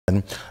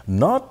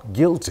Not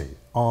guilty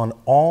on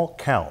all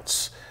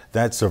counts.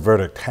 That's a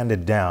verdict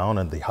handed down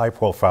in the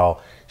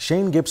high-profile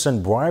Shane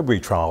Gibson bribery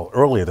trial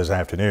earlier this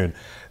afternoon.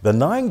 The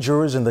 9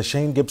 jurors in the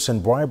Shane Gibson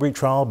bribery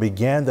trial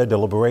began their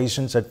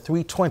deliberations at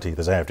 3:20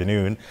 this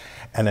afternoon,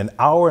 and an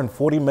hour and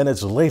 40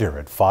 minutes later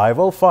at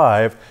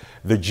 5:05,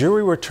 the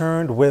jury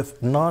returned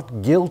with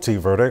not guilty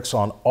verdicts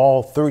on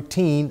all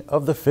 13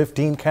 of the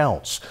 15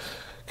 counts.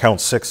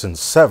 Counts 6 and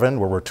 7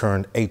 were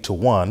returned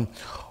 8-1.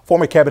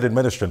 Former Cabinet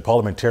Minister and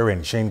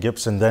parliamentarian Shane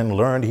Gibson then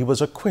learned he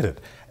was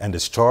acquitted and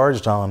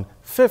discharged on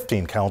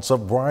 15 counts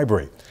of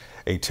bribery.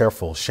 A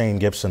tearful Shane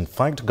Gibson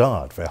thanked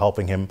God for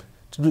helping him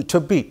to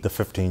beat the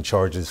 15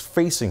 charges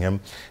facing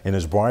him in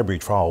his bribery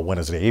trial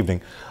Wednesday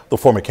evening. The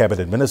former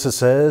Cabinet Minister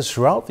says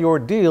throughout the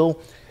ordeal,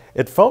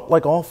 it felt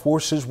like all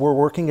forces were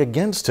working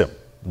against him,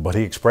 but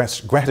he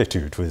expressed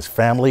gratitude to his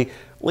family,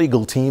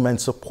 legal team, and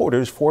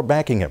supporters for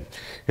backing him.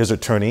 His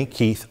attorney,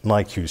 Keith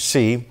Knight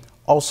QC,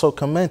 also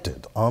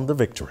commented on the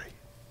victory.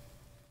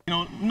 You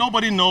know,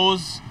 nobody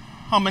knows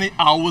how many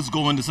hours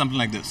go into something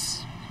like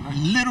this. Right.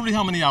 Literally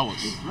how many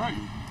hours. Right.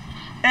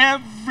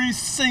 Every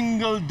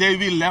single day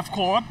we left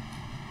court,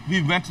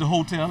 we went to the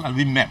hotel and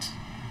we met.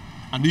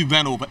 And we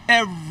went over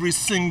every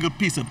single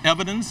piece of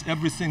evidence,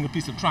 every single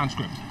piece of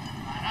transcript.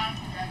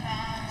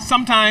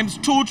 Sometimes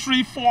 2,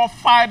 3, 4,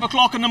 5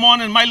 o'clock in the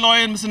morning, my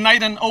lawyer, Mr.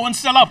 Knight and Owen,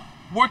 still up,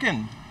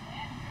 working.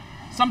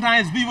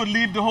 Sometimes we would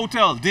leave the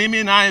hotel,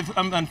 Damien and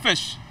I and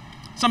Fish.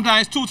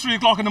 Sometimes 2, 3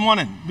 o'clock in the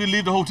morning, we'd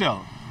leave the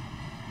hotel.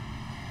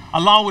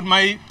 Along with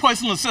my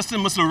personal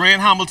assistant, Mr. Lorraine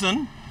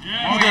Hamilton,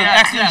 who did an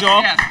excellent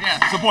job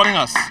supporting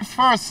us.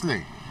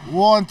 Firstly,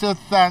 want to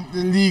thank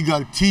the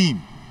legal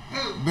team,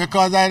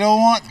 because I don't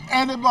want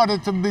anybody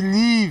to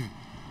believe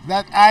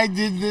that I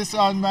did this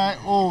on my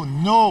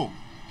own. No,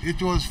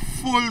 it was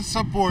full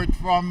support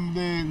from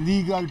the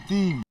legal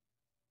team.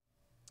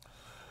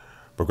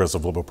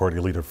 Progressive Liberal Party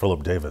leader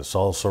Philip Davis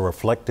also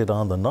reflected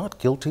on the not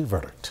guilty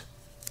verdict.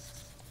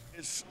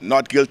 This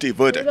not guilty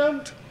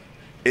verdict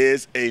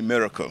is a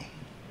miracle.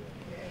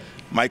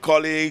 My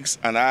colleagues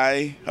and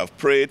I have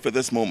prayed for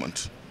this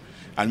moment,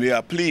 and we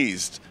are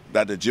pleased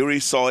that the jury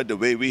saw it the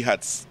way we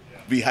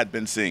had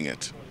been seeing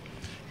it.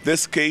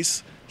 This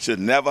case should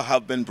never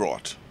have been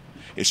brought.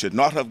 It should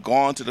not have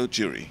gone to the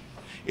jury.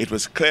 It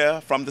was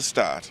clear from the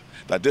start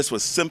that this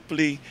was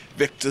simply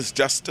victor's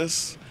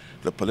justice,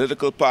 the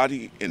political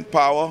party in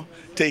power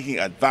taking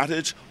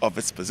advantage of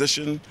its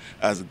position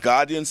as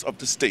guardians of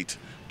the state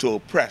to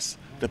oppress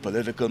the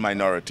political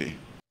minority.